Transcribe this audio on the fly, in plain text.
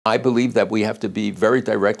I believe that we have to be very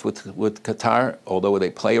direct with Qatar, although they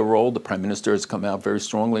play a role. The Prime Minister has come out very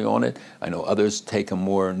strongly on it. I know others take a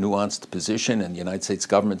more nuanced position, and the United States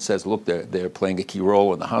government says, look, they're playing a key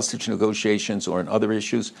role in the hostage negotiations or in other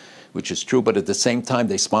issues, which is true. But at the same time,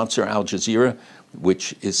 they sponsor Al Jazeera,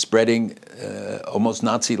 which is spreading almost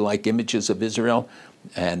Nazi-like images of Israel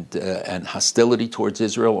and hostility towards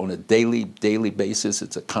Israel on a daily basis.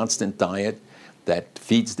 It's a constant diet that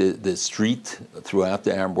feeds the street throughout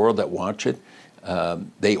the Arab world that watch it.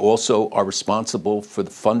 They also are responsible for the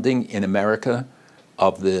funding in America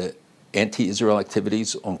of the anti-Israel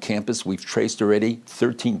activities on campus. We've traced already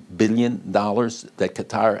 $13 billion that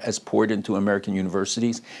Qatar has poured into American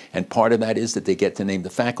universities. And part of that is that they get to name the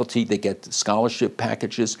faculty, they get scholarship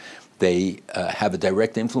packages, they have a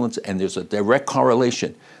direct influence, and there's a direct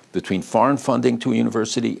correlation between foreign funding to a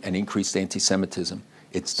university and increased anti-Semitism.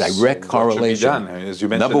 It's direct correlation. What should be done? As you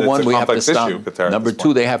mentioned, Number one, it's a we have to complex stop. issue, Qatar, Number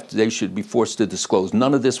two, they should be forced to disclose.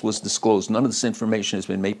 None of this was disclosed. None of this information has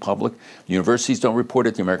been made public. Universities don't report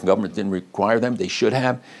it. The American government didn't require them. They should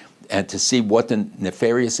have. And to see what the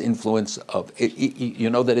nefarious influence of it, you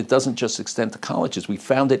know, that it doesn't just extend to colleges. We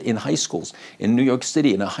found it in high schools. In New York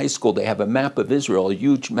City, in a high school, they have a map of Israel, a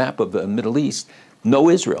huge map of the Middle East. No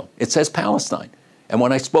Israel. It says Palestine. And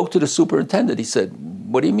when I spoke to the superintendent, he said,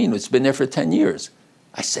 what do you mean? It's been there for 10 years.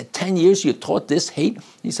 I said, 10 years you taught this hate?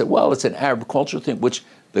 He said, well, it's an Arab cultural thing, which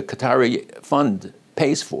the Qatari fund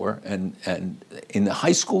pays for, and in the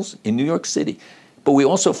high schools in New York City. But we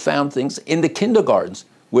also found things in the kindergartens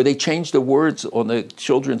where they changed the words on the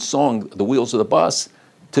children's song, The Wheels of the Bus,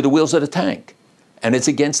 to The Wheels of the Tank. And it's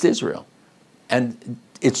against Israel. And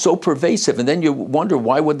it's so pervasive. And then you wonder,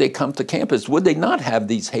 why would they come to campus? Would they not have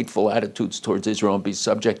these hateful attitudes towards Israel and be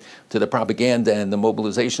subject to the propaganda and the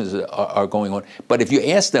mobilizations that are going on? But if you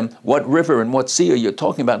ask them what river and what sea are you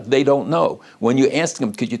talking about, they don't know. When you ask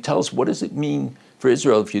them, could you tell us what does it mean for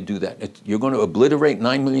Israel if you do that? You're going to obliterate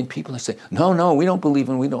 9 million people? They say, no, we don't believe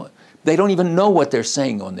in, we don't. They don't even know what they're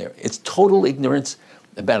saying on there. It's total ignorance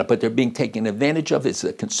about it, but they're being taken advantage of. It's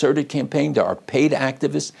a concerted campaign. There are paid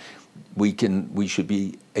activists. We should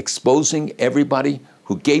be exposing everybody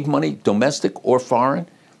who gave money, domestic or foreign,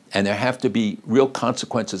 and there have to be real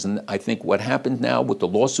consequences. And I think what happened now with the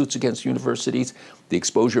lawsuits against universities, the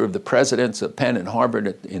exposure of the presidents of Penn and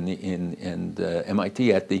Harvard and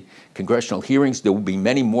MIT at the congressional hearings, there will be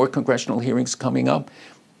many more congressional hearings coming up.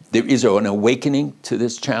 There is an awakening to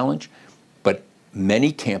this challenge, but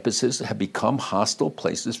many campuses have become hostile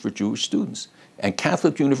places for Jewish students. And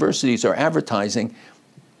Catholic universities are advertising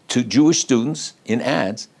to Jewish students in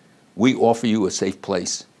ads, we offer you a safe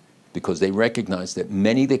place, because they recognize that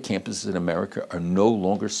many of the campuses in America are no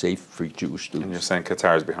longer safe for Jewish students. And you're saying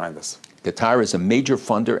Qatar is behind this? Qatar is a major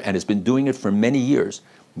funder and has been doing it for many years.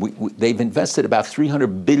 They've invested about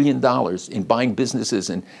 $300 billion in buying businesses,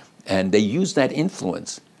 and they use that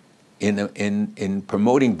influence in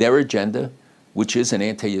promoting their agenda, which is an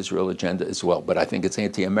anti-Israel agenda as well. But I think it's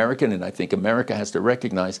anti-American, and I think America has to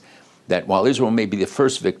recognize that while Israel may be the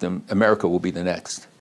first victim, America will be the next.